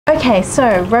Okay,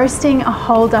 so roasting a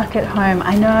whole duck at home.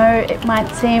 I know it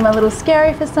might seem a little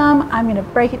scary for some. I'm gonna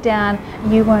break it down.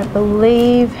 You won't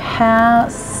believe how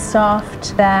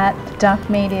soft that duck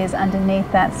meat is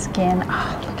underneath that skin.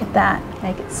 Oh, look at that.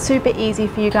 Make it super easy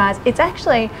for you guys. It's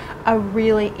actually a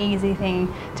really easy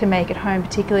thing to make at home,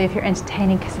 particularly if you're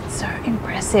entertaining, because it's so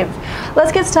impressive.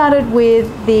 Let's get started with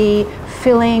the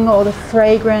filling or the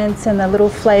fragrance and the little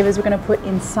flavors we're gonna put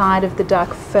inside of the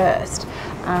duck first.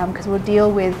 Because we'll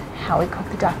deal with how we cook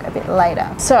the duck a bit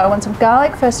later. So I want some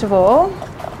garlic first of all.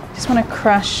 Just want to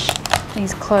crush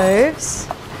these cloves,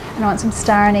 and I want some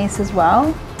star anise as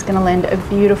well. It's going to lend a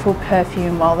beautiful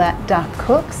perfume while that duck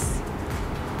cooks.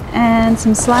 And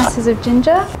some slices of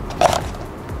ginger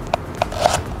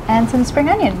and some spring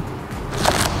onion.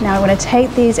 Now I want to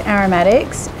take these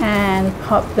aromatics and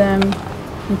pop them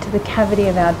into the cavity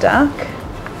of our duck.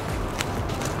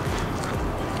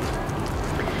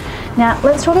 Now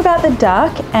let's talk about the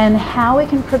duck and how we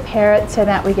can prepare it so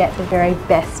that we get the very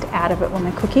best out of it when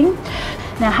we're cooking.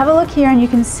 Now have a look here and you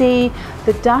can see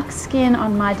the duck skin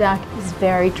on my duck is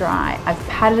very dry. I've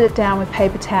patted it down with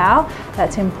paper towel.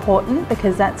 That's important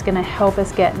because that's going to help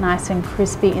us get nice and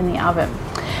crispy in the oven.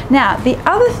 Now the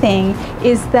other thing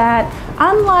is that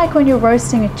unlike when you're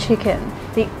roasting a chicken,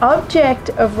 the object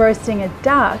of roasting a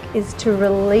duck is to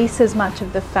release as much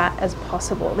of the fat as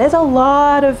possible. There's a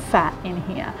lot of fat in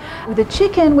here. With a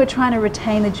chicken, we're trying to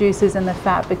retain the juices and the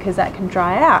fat because that can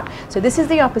dry out. So this is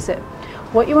the opposite.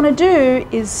 What you want to do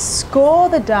is score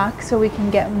the duck so we can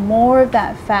get more of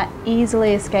that fat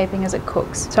easily escaping as it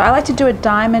cooks. So I like to do a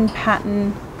diamond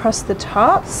pattern across the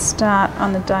top. Start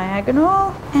on the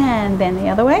diagonal and then the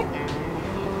other way.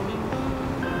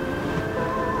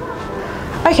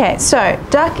 Okay, so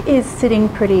duck is sitting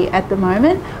pretty at the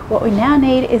moment. What we now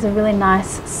need is a really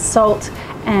nice salt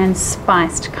and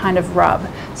spiced kind of rub.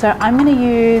 So I'm going to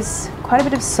use quite a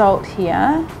bit of salt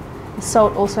here. The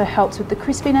salt also helps with the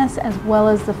crispiness as well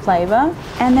as the flavor.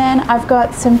 And then I've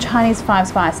got some Chinese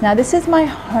 5-spice. Now this is my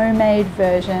homemade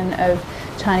version of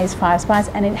Chinese 5-spice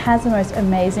and it has the most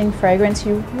amazing fragrance.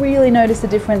 You really notice the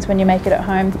difference when you make it at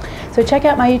home. So check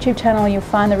out my YouTube channel, you'll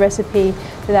find the recipe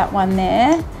for that one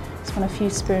there. Just want a few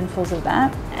spoonfuls of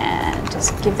that and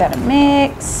just give that a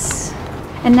mix.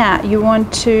 And now you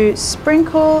want to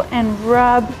sprinkle and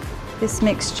rub this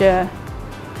mixture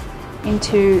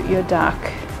into your duck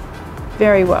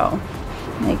very well.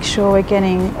 Make sure we're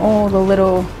getting all the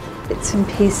little bits and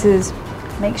pieces.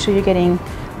 Make sure you're getting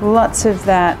lots of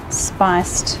that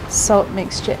spiced salt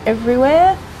mixture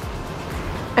everywhere.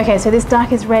 Okay, so this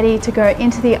duck is ready to go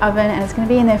into the oven and it's going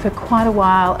to be in there for quite a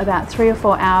while, about 3 or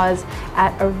 4 hours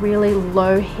at a really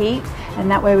low heat, and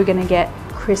that way we're going to get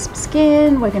crisp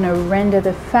skin, we're going to render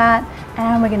the fat,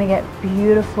 and we're going to get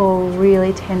beautiful,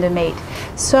 really tender meat.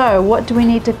 So what do we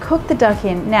need to cook the duck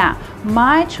in? Now,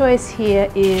 my choice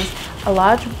here is a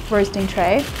large roasting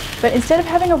tray, but instead of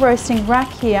having a roasting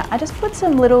rack here, I just put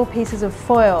some little pieces of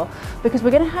foil because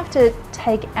we're going to have to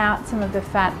take out some of the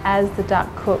fat as the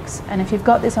duck cooks. And if you've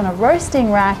got this on a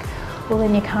roasting rack, well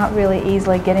then you can't really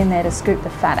easily get in there to scoop the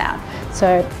fat out.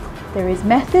 So there is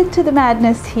method to the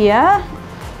madness here.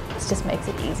 This just makes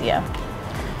it easier.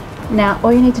 Now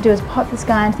all you need to do is pop this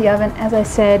guy into the oven. As I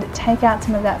said, take out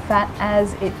some of that fat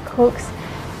as it cooks.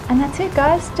 And that's it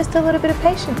guys, just a little bit of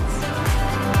patience.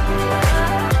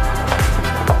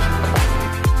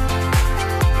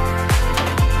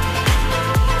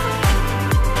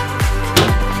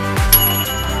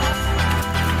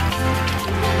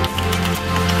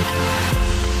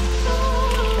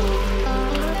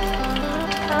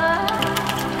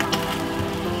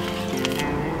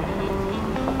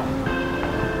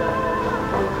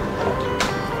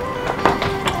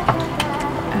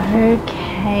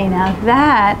 Okay, now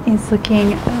that is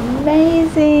looking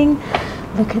amazing.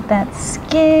 Look at that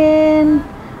skin.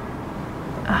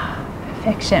 Ah,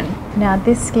 perfection. Now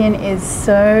this skin is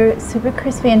so super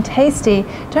crispy and tasty.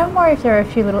 Don't worry if there are a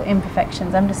few little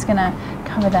imperfections. I'm just gonna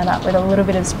cover that up with a little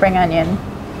bit of spring onion.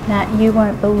 Now you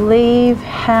won't believe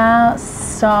how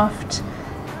soft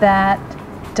that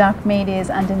duck meat is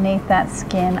underneath that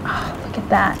skin. Oh, look at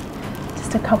that.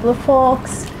 Just a couple of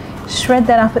forks. Shred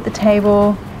that up at the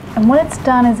table. And what it's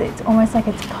done is it's almost like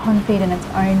it's confit in its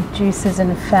own juices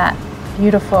and fat.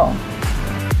 Beautiful.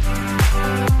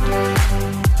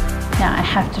 Now I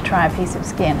have to try a piece of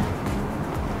skin.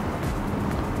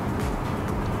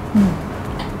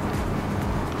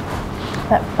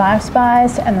 That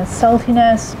 5-spice and the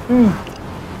saltiness,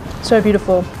 so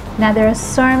beautiful. Now there are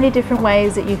so many different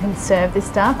ways that you can serve this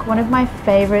duck. One of my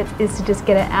favorites is to just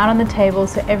get it out on the table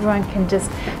so everyone can just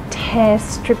tear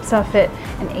strips off it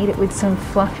and eat it with some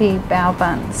fluffy bao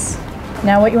buns.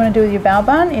 Now what you want to do with your bao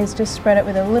bun is just spread it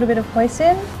with a little bit of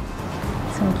hoisin,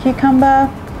 some cucumber,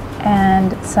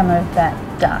 and some of that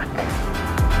duck.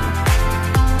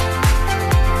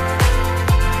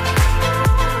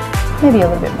 Maybe a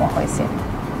little bit more hoisin,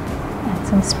 and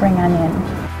some spring onion.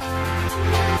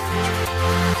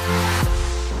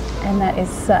 And that is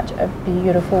such a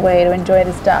beautiful way to enjoy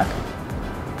this duck.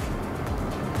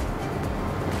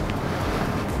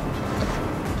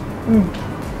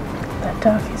 That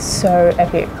duck is so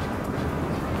epic.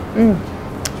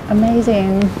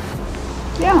 Amazing.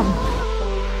 Yum.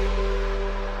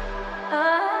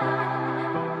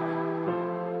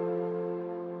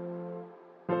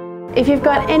 If you've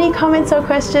got any comments or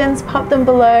questions, pop them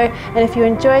below. And if you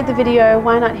enjoyed the video,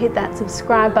 why not hit that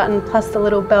subscribe button plus the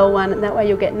little bell one, and that way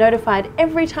you'll get notified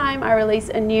every time I release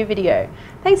a new video.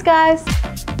 Thanks guys.